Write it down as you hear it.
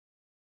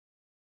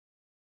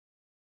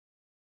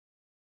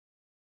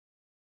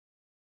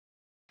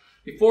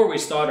Before we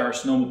start our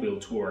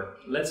snowmobile tour,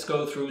 let's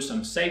go through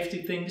some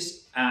safety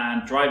things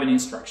and driving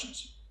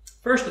instructions.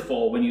 First of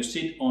all, when you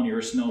sit on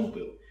your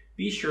snowmobile,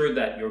 be sure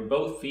that your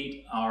both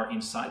feet are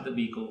inside the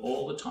vehicle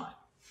all the time.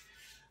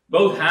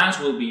 Both hands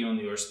will be on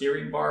your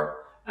steering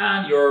bar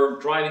and your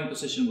driving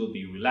position will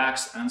be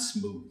relaxed and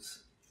smooth.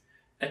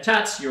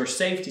 Attach your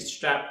safety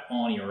strap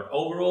on your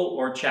overall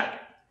or jacket.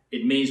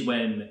 It means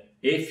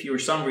if for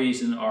some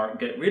reason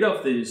get rid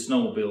of the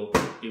snowmobile,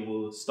 it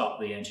will stop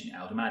the engine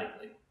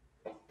automatically.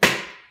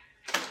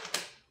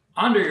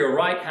 Under your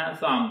right hand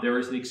thumb there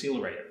is the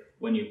accelerator.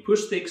 When you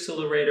push the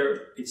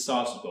accelerator, it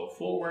starts to go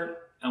forward,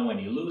 and when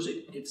you lose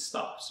it, it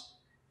stops.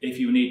 If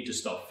you need to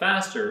stop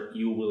faster,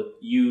 you will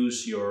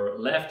use your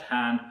left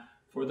hand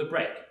for the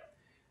brake.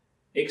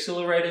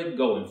 Accelerator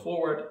going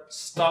forward,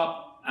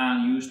 stop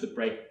and use the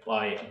brake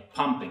by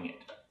pumping it,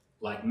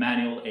 like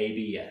manual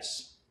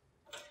ABS.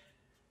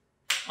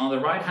 On the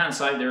right hand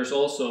side there's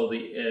also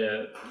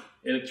the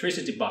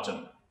electricity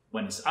button.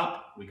 When it's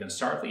up, we can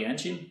start the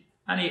engine.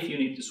 And if you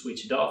need to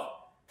switch it off,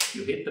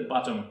 you hit the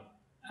button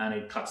and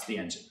it cuts the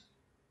engine.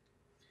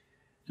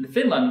 In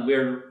Finland,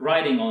 we're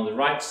riding on the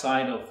right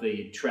side of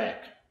the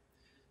track.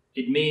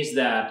 It means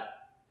that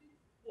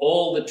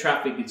all the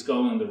traffic is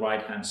going on the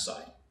right hand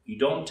side. You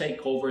don't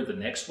take over the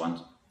next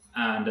one,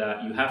 and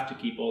you have to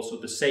keep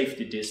also the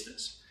safety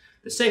distance.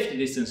 The safety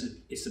distance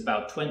is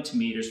about 20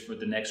 meters for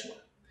the next one.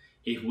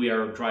 If we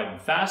are driving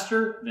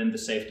faster, then the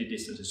safety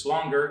distance is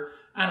longer,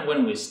 and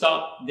when we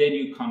stop, then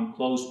you come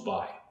close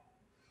by.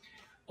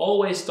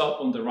 Always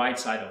stop on the right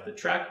side of the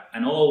track,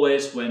 and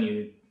always when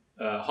you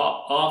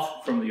hop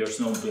off from your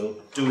snowmobile,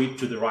 do it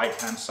to the right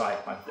hand side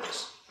like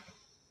this.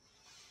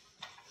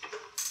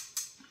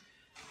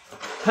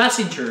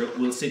 Passenger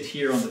will sit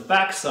here on the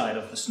back side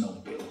of the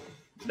snowmobile.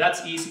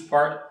 That's easy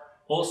part.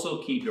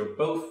 Also keep your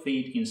both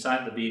feet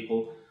inside the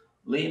vehicle,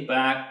 lean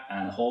back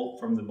and hold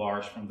from the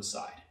bars from the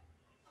side.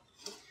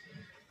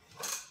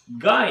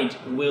 Guide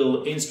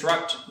will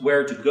instruct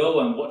where to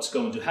go and what's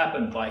going to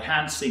happen by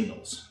hand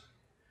signals.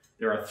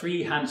 There are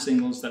 3 hand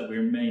signals that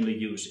we're mainly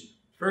using.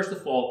 First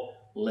of all,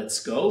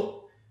 let's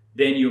go.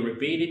 Then you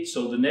repeat it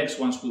so the next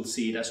ones will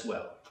see it as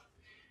well.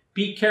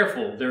 Be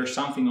careful, there's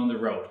something on the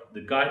road. The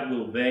guide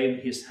will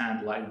wave his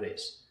hand like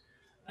this.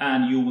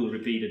 And you will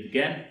repeat it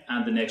again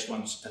and the next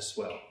ones as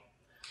well.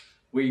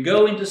 We're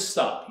going to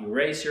stop. You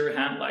raise your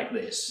hand like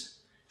this.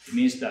 It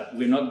means that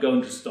we're not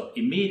going to stop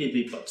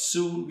immediately, but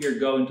soon we're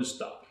going to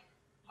stop.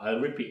 I'll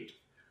repeat.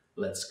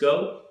 Let's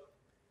go.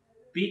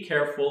 Be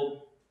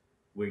careful.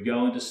 We're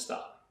going to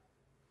stop.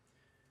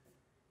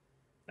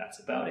 That's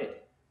about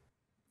it.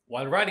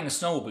 While riding a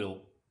snowmobile,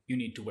 you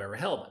need to wear a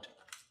helmet.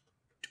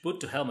 To put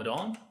the helmet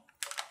on,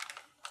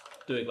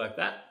 do it like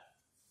that.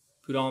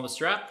 Put on the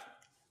strap.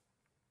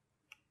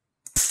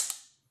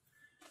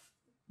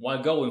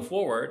 While going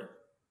forward,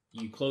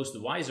 you close the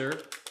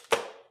visor.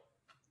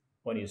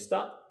 When you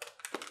stop,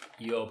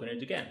 you open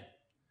it again.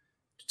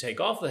 To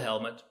take off the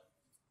helmet,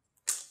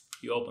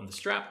 you open the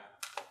strap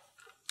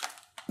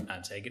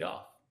and take it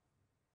off.